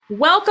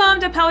Welcome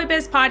to Pelvic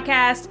Biz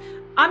Podcast.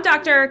 I'm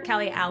Dr.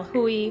 Kelly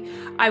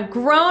Alhui. I've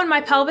grown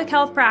my pelvic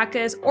health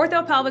practice,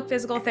 orthopelvic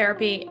physical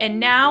therapy, and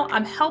now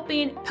I'm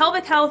helping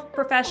pelvic health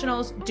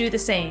professionals do the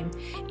same.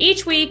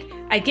 Each week,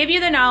 I give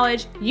you the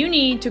knowledge you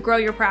need to grow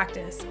your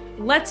practice.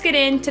 Let's get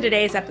into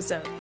today's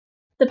episode.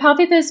 The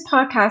Pelvic Biz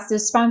Podcast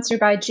is sponsored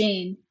by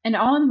Jane, an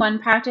all-in-one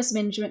practice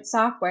management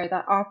software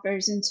that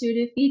offers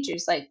intuitive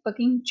features like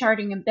booking,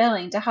 charting, and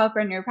billing to help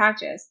run your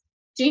practice.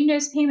 Jane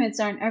knows payments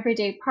are an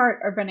everyday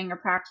part of running a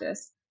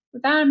practice.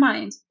 With that in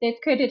mind,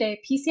 they've created a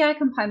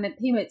PCI-compliant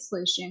payment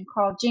solution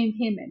called Jane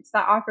Payments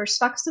that offers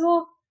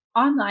flexible,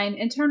 online,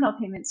 internal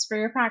payments for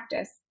your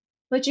practice.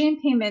 With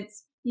Jane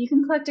Payments, you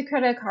can collect a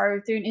credit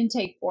card through an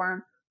intake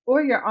form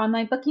or your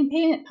online booking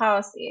payment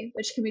policy,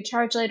 which can be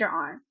charged later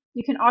on.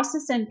 You can also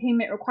send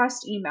payment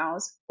request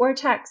emails or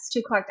texts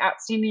to collect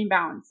outstanding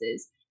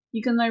balances.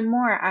 You can learn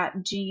more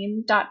at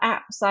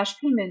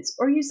jane.app/payments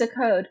or use the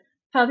code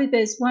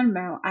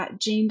PelvicBiz1mo at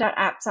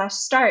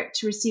jane.app/start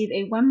to receive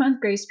a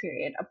 1-month grace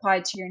period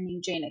applied to your new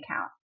Jane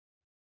account.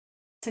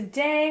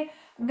 Today,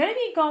 I'm going to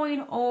be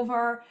going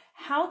over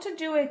how to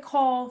do a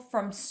call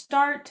from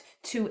start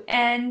to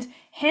end,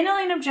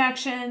 handling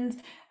objections,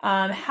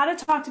 how to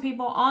talk to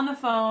people on the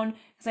phone,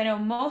 because I know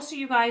most of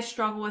you guys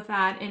struggle with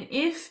that. And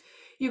if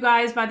you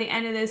guys by the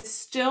end of this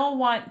still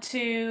want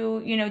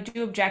to,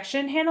 do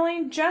objection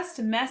handling, just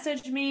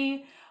message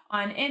me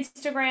on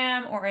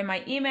Instagram or in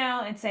my email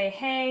and say,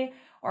 hey,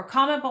 or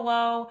comment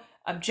below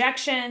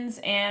objections,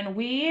 and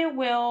we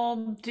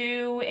will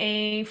do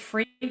a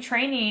free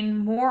training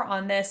more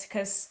on this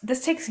because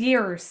this takes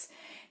years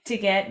to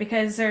get,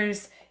 because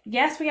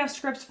yes, we have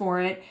scripts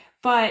for it,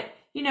 but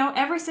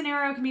every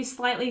scenario can be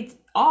slightly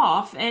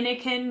off and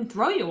it can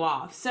throw you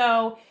off.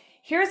 So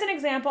here's an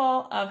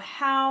example of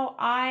how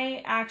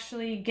I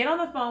actually get on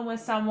the phone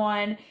with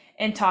someone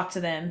and talk to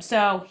them.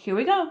 So here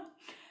we go.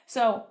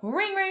 So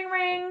ring, ring,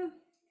 ring.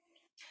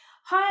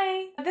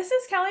 Hi, this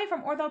is Kelly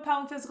from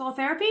Orthopelvic Physical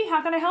Therapy.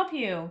 How can I help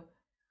you?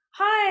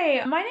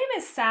 Hi, my name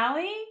is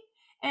Sally,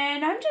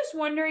 and I'm just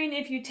wondering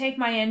if you take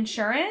my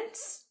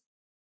insurance.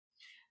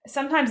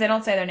 Sometimes they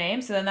don't say their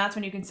name, so then that's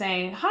when you can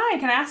say, hi,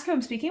 can I ask who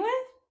I'm speaking with?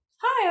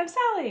 Hi, I'm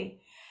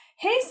Sally.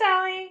 Hey,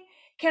 Sally,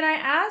 can I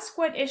ask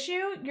what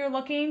issue you're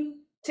looking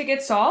to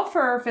get solved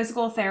for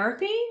physical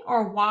therapy,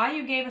 or why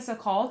you gave us a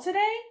call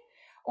today,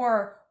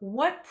 or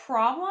what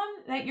problem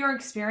that you're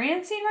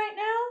experiencing right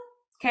now?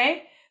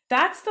 Okay,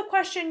 that's the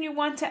question you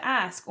want to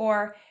ask.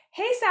 Or,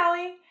 hey,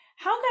 Sally,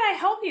 how can I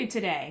help you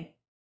today?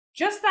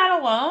 Just that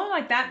alone,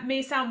 like that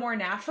may sound more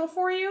natural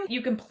for you.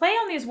 You can play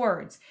on these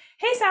words.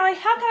 Hey, Sally,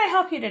 how can I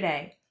help you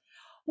today?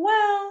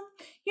 Well,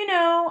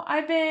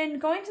 I've been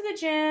going to the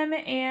gym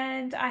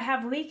and I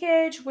have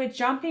leakage with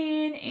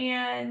jumping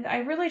and I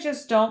really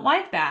just don't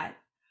like that.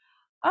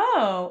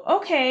 Oh,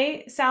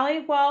 okay,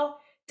 Sally. Well,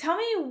 tell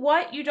me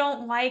what you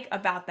don't like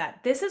about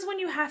that. This is when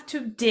you have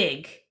to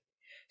dig.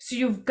 So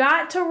you've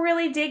got to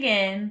really dig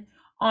in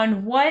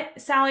on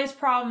what Sally's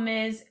problem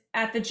is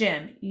at the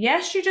gym.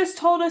 Yes, you just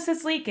told us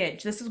it's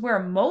leakage. This is where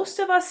most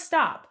of us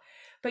stop,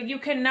 but you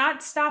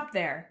cannot stop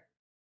there.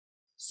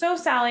 So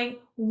Sally,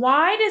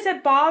 why does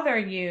it bother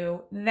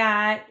you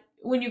that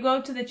when you go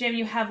to the gym,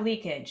 you have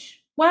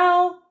leakage?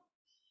 Well,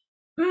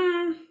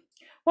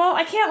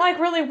 I can't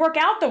really work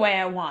out the way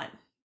I want.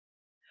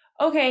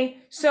 Okay,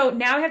 so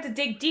now we have to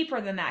dig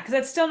deeper than that because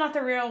that's still not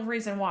the real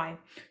reason why.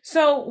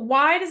 So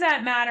why does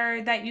that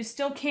matter that you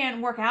still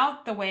can't work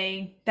out the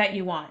way that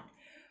you want?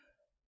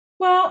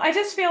 Well, I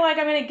just feel like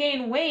I'm going to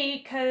gain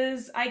weight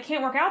because I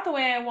can't work out the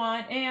way I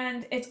want,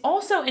 and it's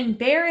also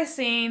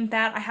embarrassing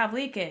that I have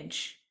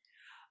leakage.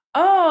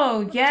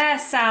 Oh,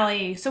 yes,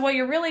 Sally. So what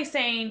you're really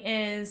saying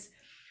is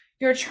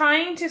you're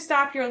trying to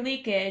stop your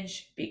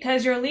leakage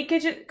because your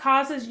leakage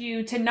causes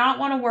you to not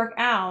want to work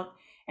out,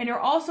 and you're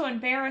also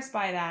embarrassed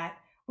by that,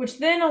 which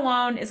then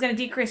alone is going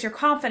to decrease your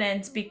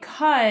confidence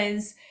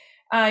because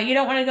you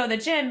don't want to go to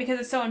the gym because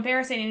it's so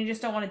embarrassing and you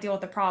just don't want to deal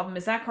with the problem.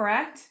 Is that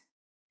correct?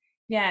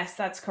 Yes,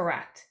 that's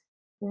correct.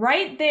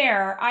 Right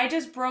there, I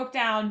just broke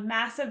down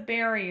massive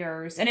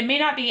barriers, and it may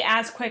not be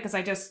as quick as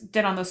I just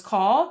did on this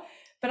call,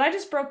 but I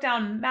just broke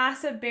down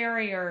massive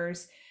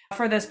barriers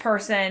for this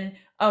person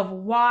of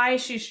why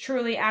she's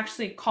truly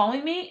actually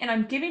calling me, and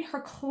I'm giving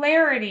her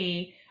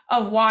clarity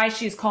of why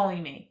she's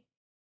calling me.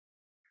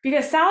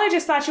 Because Sally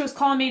just thought she was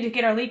calling me to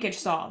get her leakage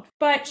solved,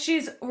 but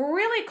she's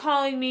really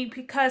calling me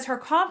because her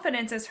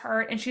confidence is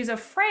hurt and she's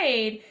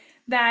afraid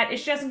that if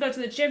she doesn't go to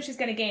the gym, she's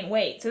going to gain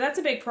weight. So that's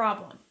a big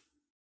problem.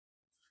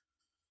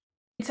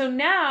 So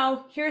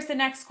now here's the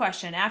next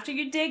question. After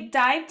you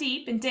dive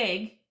deep and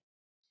dig,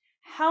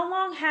 how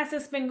long has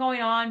this been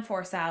going on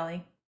for,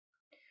 Sally?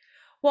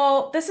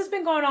 Well, this has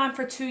been going on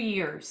for 2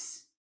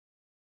 years.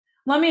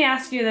 Let me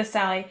ask you this,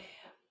 Sally.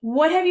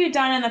 What have you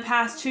done in the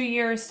past 2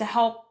 years to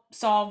help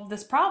solve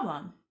this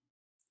problem?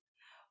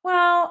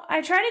 Well,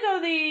 I tried to go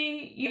to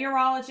the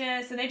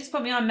urologist and they just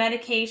put me on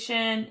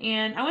medication,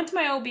 and I went to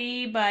my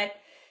OB, but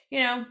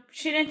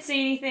she didn't see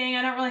anything.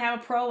 I don't really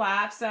have a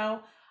prolapse, so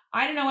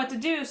I didn't know what to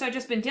do. So I've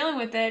just been dealing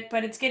with it,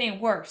 but it's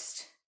getting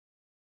worse.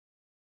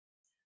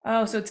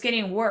 Oh, so it's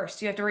getting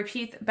worse. You have to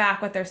repeat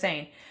back what they're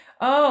saying.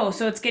 Oh,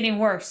 so it's getting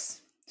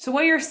worse. So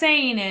what you're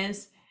saying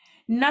is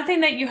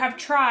nothing that you have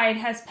tried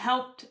has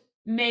helped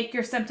make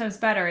your symptoms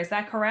better. Is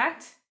that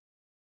correct?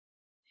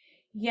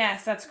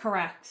 Yes, that's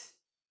correct.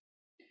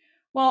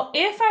 Well,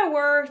 if I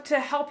were to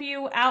help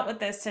you out with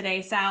this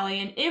today, Sally,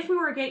 and if we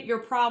were to get your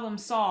problem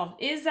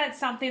solved, is that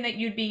something that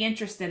you'd be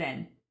interested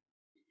in?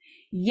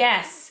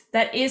 Yes,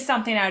 that is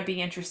something I would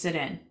be interested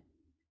in.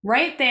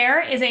 Right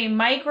there is a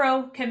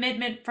micro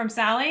commitment from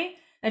Sally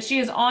that she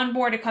is on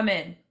board to come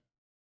in.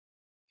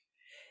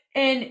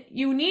 And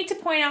you need to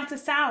point out to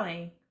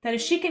Sally that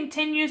if she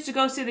continues to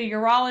go see the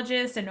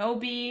urologist and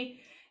OB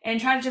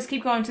and try to just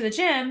keep going to the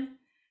gym,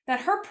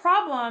 that her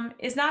problem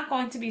is not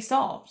going to be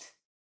solved.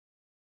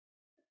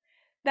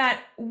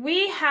 That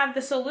we have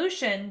the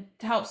solution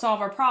to help solve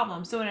her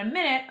problem. So in a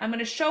minute, I'm going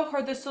to show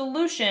her the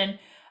solution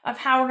of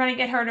how we're going to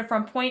get her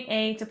from point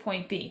A to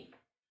point B.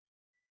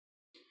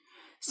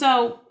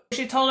 So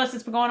she told us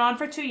it's been going on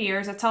for 2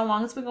 years. That's how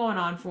long it's been going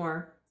on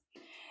for.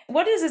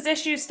 What does this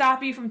issue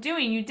stop you from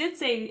doing? You did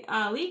say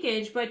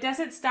leakage, but does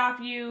it stop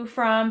you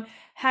from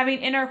having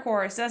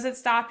intercourse? Does it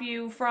stop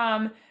you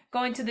from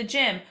going to the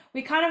gym?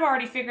 We kind of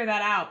already figured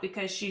that out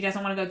because she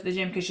doesn't want to go to the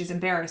gym because she's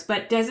embarrassed.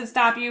 But does it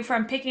stop you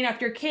from picking up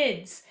your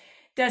kids?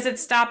 Does it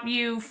stop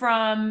you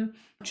from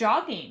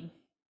jogging?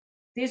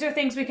 These are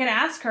things we can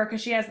ask her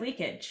because she has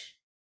leakage.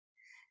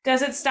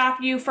 Does it stop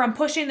you from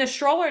pushing the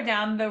stroller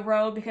down the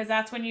road because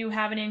that's when you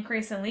have an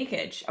increase in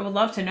leakage? I would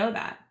love to know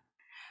that.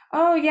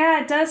 Oh,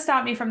 yeah, it does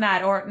stop me from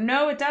that. Or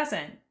no, it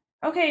doesn't.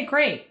 Okay,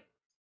 great.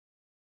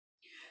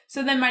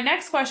 So then my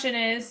next question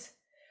is,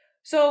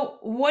 so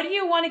what do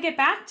you want to get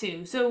back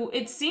to? So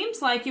it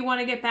seems like you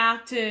want to get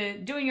back to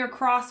doing your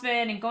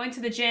CrossFit and going to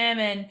the gym,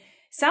 and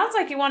sounds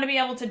like you want to be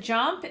able to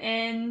jump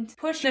and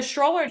push the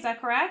stroller. Is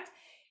that correct?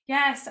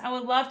 Yes, I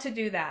would love to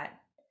do that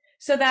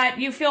so that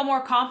you feel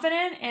more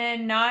confident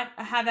and not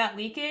have that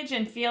leakage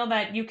and feel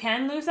that you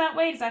can lose that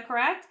weight. Is that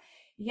correct?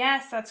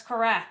 Yes, that's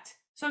correct.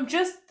 So I'm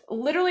just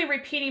literally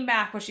repeating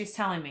back what she's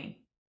telling me.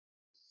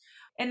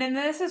 And then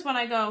this is when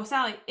I go,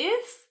 Sally,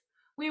 if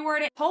we were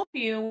to help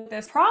you with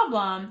this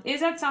problem, is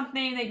that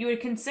something that you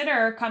would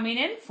consider coming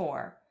in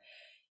for?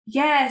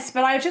 Yes,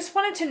 but I just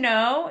wanted to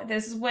know,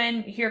 this is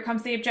when here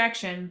comes the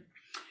objection.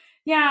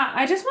 Yeah,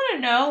 I just want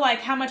to know like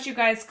how much you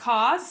guys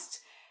cost.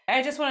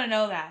 I just want to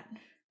know that.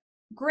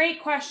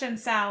 Great question,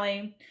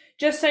 Sally.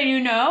 Just so you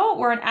know,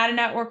 we're an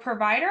out-of-network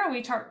provider.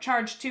 We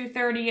charge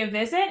 $230 a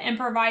visit and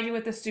provide you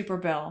with a super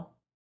bill.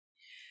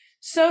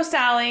 So,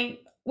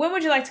 Sally, when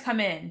would you like to come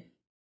in?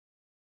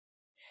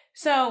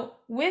 So,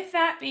 with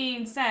that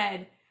being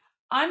said,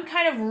 I'm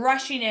kind of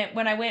rushing it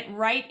when I went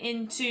right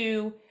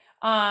into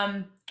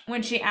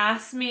when she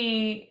asked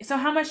me, so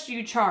how much do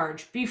you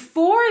charge?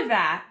 Before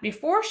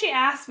she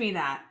asked me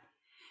that,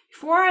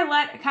 before I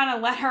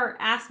let her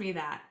ask me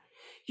that,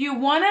 you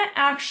want to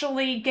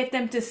actually get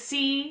them to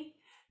see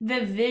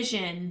the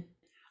vision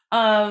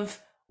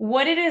of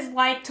what it is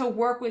like to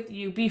work with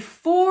you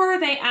before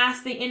they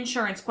ask the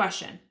insurance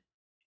question.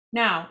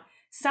 Now,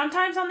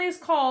 sometimes on these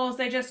calls,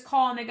 they just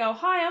call and they go,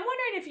 hi, I'm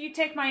wondering if you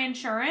take my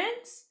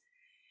insurance.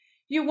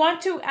 You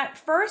want to at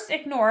first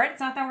ignore it.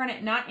 It's not that we're going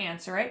to not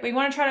answer it, but you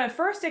want to try to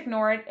first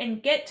ignore it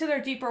and get to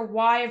their deeper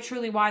why of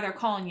truly why they're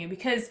calling you,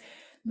 because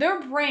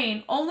their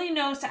brain only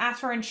knows to ask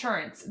for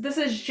insurance. This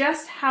is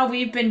just how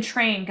we've been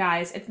trained,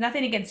 guys. It's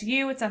nothing against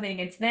you. It's nothing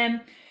against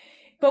them,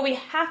 but we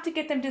have to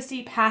get them to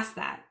see past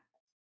that.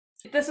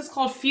 This is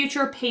called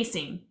future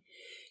pacing.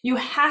 You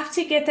have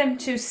to get them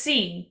to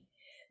see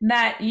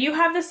that you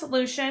have the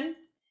solution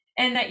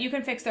and that you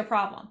can fix their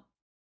problem.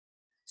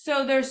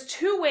 So there's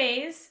 2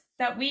 ways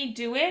that we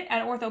do it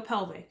at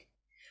OrthoPelvic.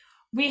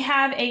 We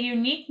have a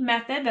unique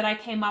method that I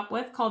came up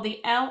with called the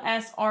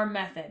LSR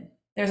method.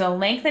 There's a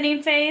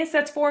lengthening phase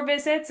that's 4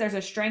 visits, there's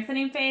a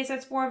strengthening phase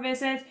that's 4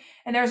 visits,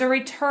 and there's a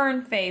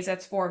return phase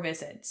that's 4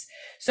 visits.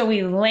 So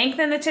we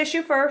lengthen the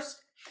tissue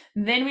first,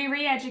 then we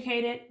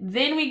re-educate it,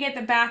 then we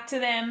get back to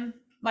them,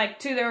 like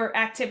to their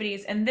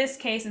activities. In this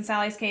case, in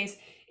Sally's case,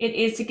 it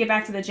is to get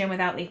back to the gym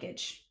without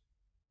leakage.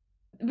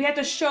 We have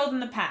to show them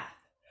the path.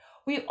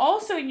 We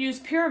also use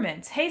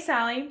pyramids. Hey,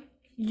 Sally,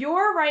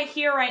 you're right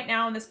here right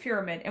now in this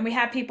pyramid. And we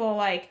have people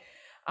like,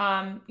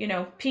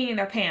 peeing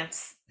their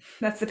pants.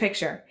 That's the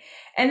picture.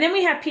 And then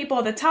we have people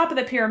at the top of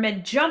the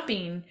pyramid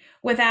jumping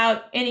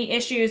without any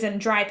issues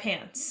and dry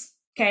pants.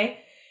 Okay.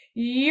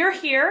 You're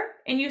here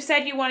and you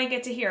said you want to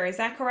get to here. Is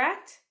that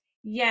correct?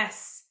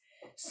 Yes.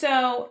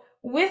 So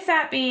with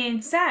that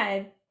being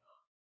said,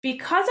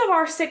 because of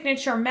our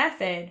signature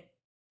method,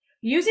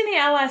 using the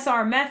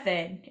LSR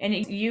method, and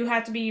you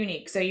have to be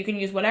unique, so you can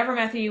use whatever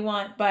method you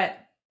want, but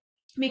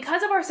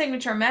because of our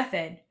signature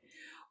method,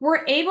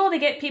 we're able to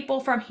get people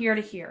from here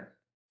to here.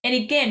 And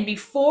again,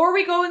 before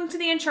we go into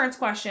the insurance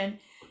question,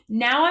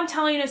 now I'm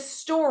telling a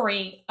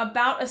story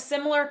about a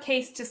similar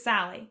case to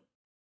Sally.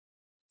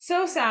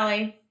 So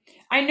Sally,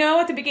 I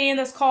know at the beginning of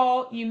this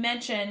call, you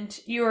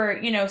mentioned you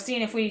were,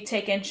 seeing if we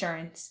take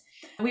insurance.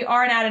 We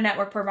are an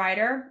out-of-network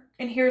provider,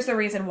 and here's the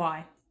reason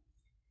why.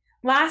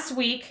 Last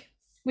week,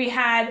 we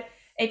had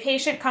a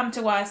patient come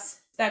to us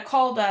that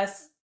called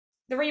us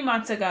 3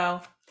 months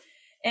ago,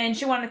 and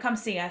she wanted to come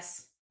see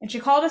us. And she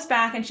called us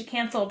back and she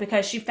canceled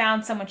because she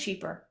found someone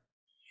cheaper.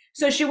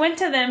 So she went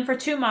to them for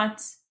 2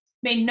 months,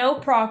 made no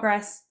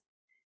progress,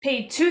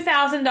 paid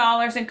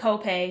 $2,000 in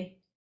copay.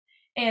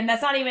 And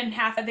that's not even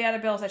half of the other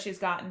bills that she's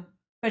gotten.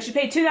 But she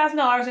paid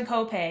 $2,000 in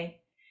copay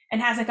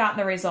and hasn't gotten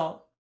the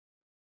result.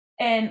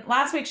 And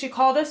last week she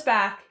called us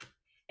back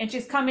and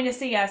she's coming to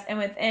see us. And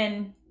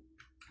within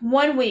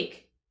 1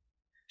 week,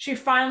 she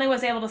finally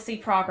was able to see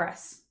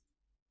progress.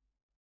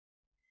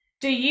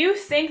 Do you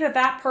think that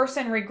that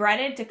person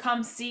regretted to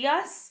come see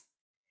us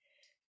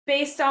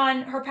based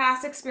on her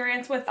past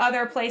experience with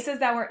other places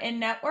that were in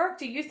network?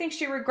 Do you think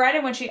she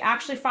regretted when she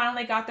actually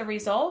finally got the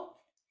result?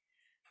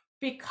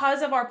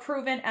 Because of our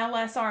proven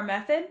LSR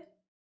method?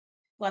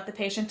 Let the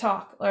patient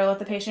talk or let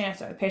the patient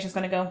answer. The patient's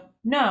going to go,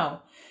 no,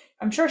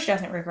 I'm sure she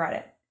doesn't regret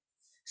it.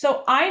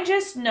 So I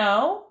just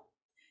know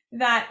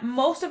that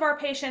most of our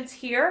patients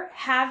here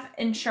have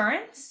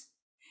insurance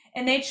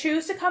and they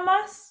choose to come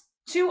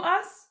to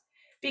us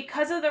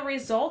because of the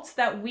results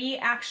that we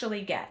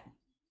actually get.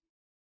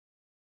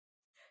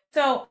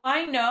 So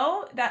I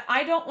know that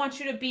I don't want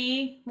you to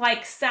be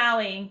like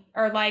Sally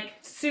or like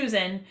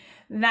Susan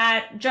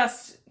that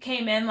just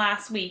came in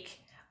last week.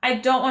 I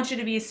don't want you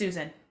to be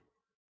Susan.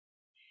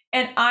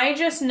 And I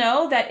just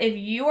know that if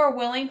you are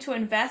willing to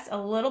invest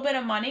a little bit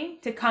of money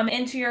to come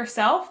into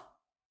yourself,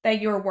 that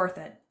you're worth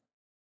it.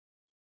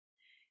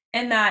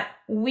 And that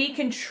we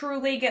can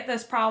truly get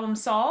this problem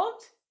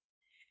solved.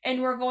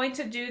 And we're going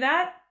to do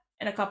that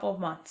in a couple of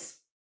months.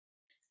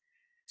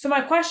 So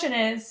my question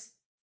is,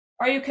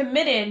 are you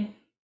committed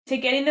to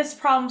getting this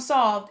problem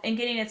solved and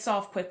getting it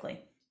solved quickly?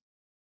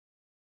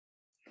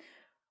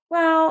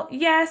 Well,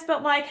 yes,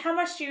 but like, how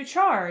much do you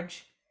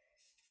charge?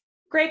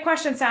 Great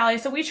question, Sally.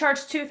 So we charge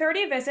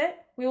 $230 a visit.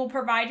 We will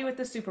provide you with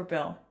the super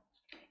bill.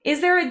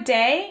 Is there a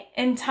day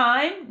and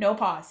time? No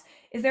pause.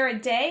 Is there a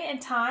day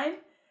and time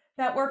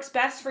that works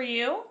best for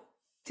you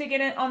to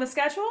get it on the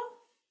schedule?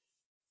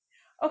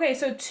 Okay,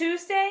 so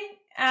Tuesday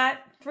at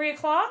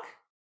 3:00.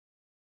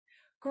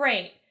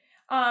 Great.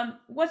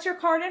 What's your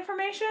card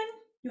information?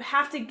 You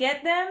have to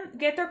get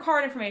their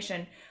card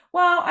information.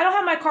 Well, I don't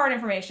have my card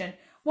information.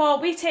 Well,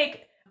 we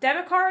take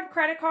debit card,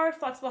 credit card,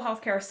 flexible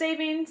healthcare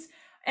savings.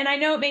 And I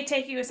know it may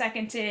take you a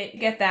second to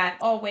get that.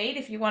 I'll wait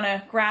if you want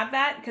to grab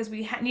that because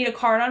we need a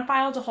card on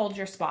file to hold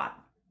your spot.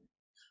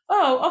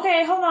 Oh,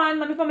 okay, hold on.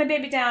 Let me put my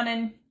baby down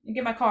and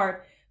get my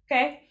card.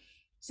 Okay,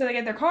 so they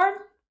get their card.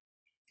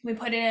 We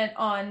put it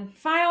on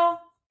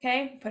file.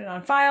 Okay, put it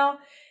on file.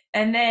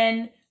 And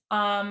then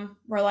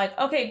we're like,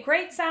 okay,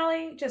 great,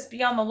 Sally. Just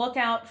be on the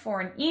lookout for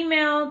an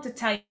email to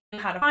tell you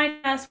how to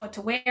find us, what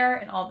to wear,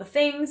 and all the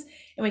things.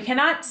 And we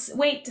cannot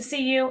wait to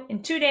see you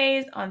in 2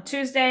 days on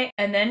Tuesday.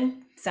 And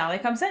then Sally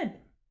comes in.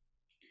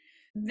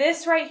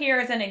 This right here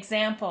is an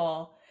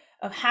example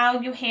of how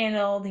you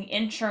handle the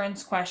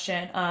insurance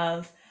question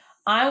of,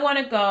 I want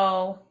to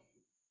go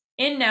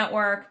in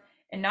network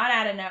and not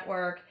out of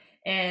network,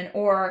 and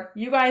or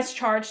you guys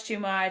charge too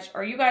much,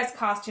 or you guys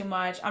cost too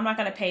much, I'm not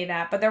going to pay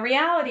that. But the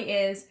reality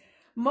is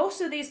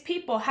most of these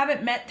people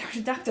haven't met their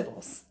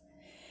deductibles.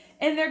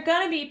 And they're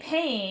going to be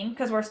paying,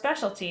 because we're a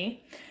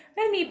specialty,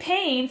 they're going to be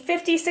paying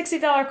 $50,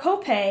 $60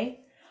 copay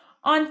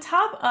on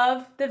top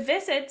of the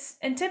visits.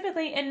 And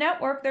typically in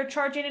network, they're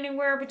charging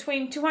anywhere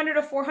between $200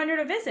 to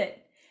 $400 a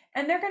visit.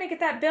 And they're going to get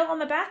that bill on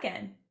the back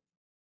end.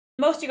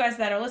 Most of you guys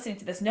that are listening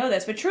to this know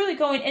this, but truly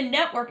going in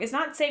network is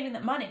not saving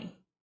them money.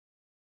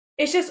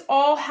 It's just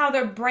all how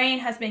their brain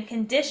has been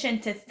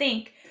conditioned to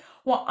think,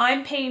 well,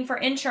 I'm paying for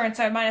insurance,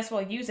 so I might as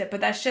well use it.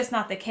 But that's just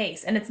not the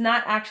case. And it's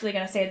not actually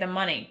going to save them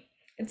money.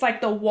 It's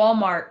like the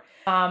Walmart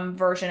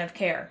version of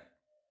care.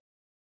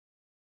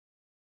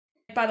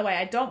 By the way,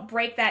 I don't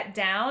break that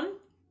down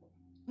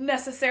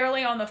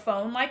necessarily on the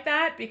phone like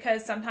that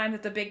because sometimes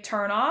it's a big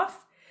turnoff.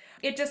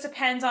 It just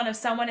depends on if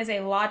someone is a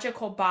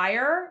logical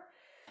buyer.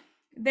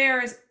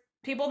 There's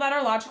people that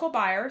are logical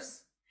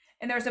buyers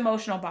and there's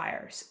emotional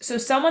buyers. So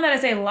someone that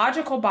is a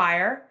logical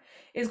buyer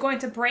is going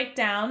to break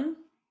down.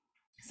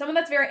 Someone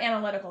that's very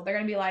analytical, they're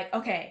going to be like,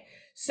 okay,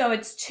 so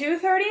it's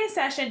 $230 a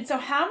session. So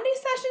how many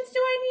sessions do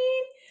I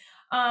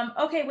need?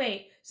 Okay,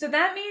 wait. So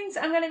that means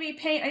I'm going to be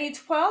paying, I need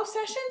 12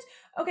 sessions.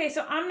 Okay,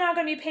 so I'm now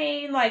going to be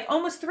paying like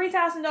almost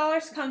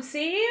 $3,000 to come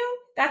see you.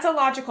 That's a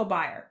logical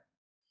buyer.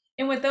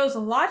 And with those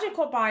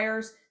logical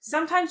buyers,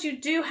 sometimes you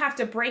do have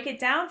to break it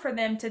down for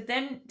them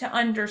to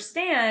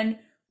understand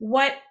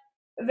what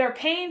they're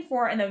paying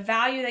for and the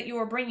value that you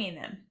are bringing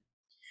them.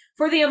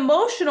 For the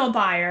emotional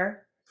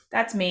buyer,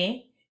 that's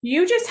me,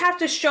 you just have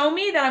to show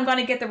me that I'm going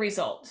to get the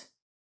result.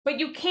 But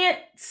you can't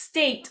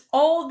state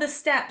all the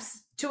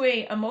steps to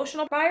an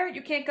emotional buyer.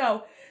 You can't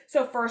go,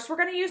 so first we're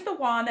going to use the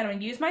wand, then I'm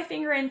going to use my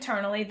finger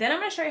internally, then I'm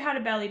going to show you how to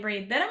belly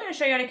breathe, then I'm going to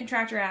show you how to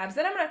contract your abs,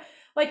 then I'm going to,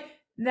 like,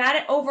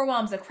 that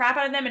overwhelms the crap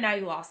out of them, and now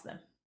you lost them.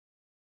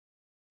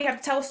 You have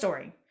to tell a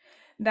story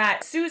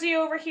that Susie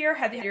over here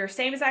had your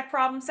same exact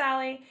problem,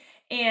 Sally,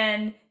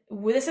 and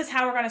this is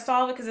how we're going to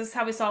solve it because this is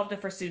how we solved it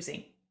for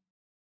Susie.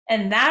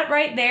 And that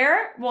right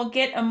there will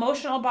get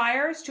emotional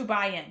buyers to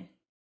buy in.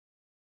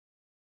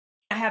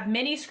 I have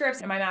many scripts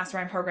in my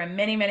mastermind program,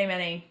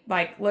 many,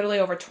 like literally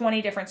over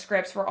 20 different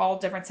scripts for all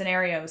different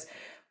scenarios.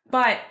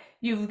 But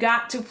you've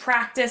got to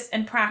practice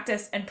and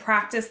practice and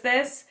practice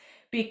this,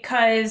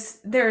 because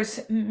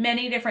there's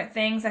many different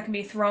things that can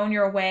be thrown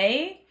your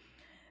way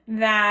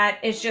that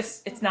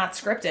it's not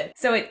scripted.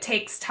 So it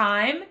takes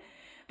time,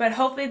 but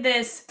hopefully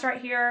this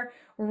right here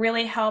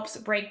really helps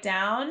break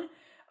down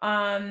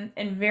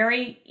in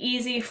very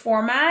easy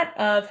format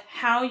of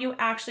how you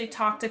actually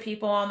talk to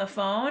people on the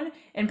phone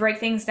and break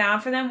things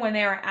down for them when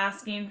they are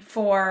asking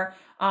for,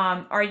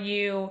 are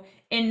you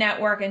in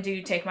network and do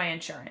you take my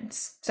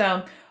insurance?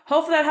 So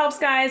hopefully that helps,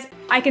 guys.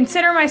 I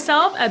consider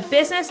myself a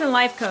business and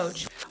life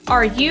coach.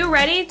 Are you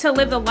ready to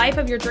live the life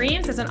of your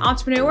dreams as an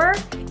entrepreneur?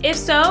 If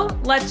so,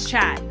 let's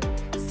chat.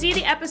 See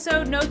the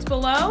episode notes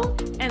below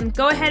and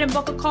go ahead and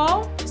book a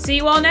call. See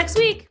you all next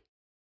week.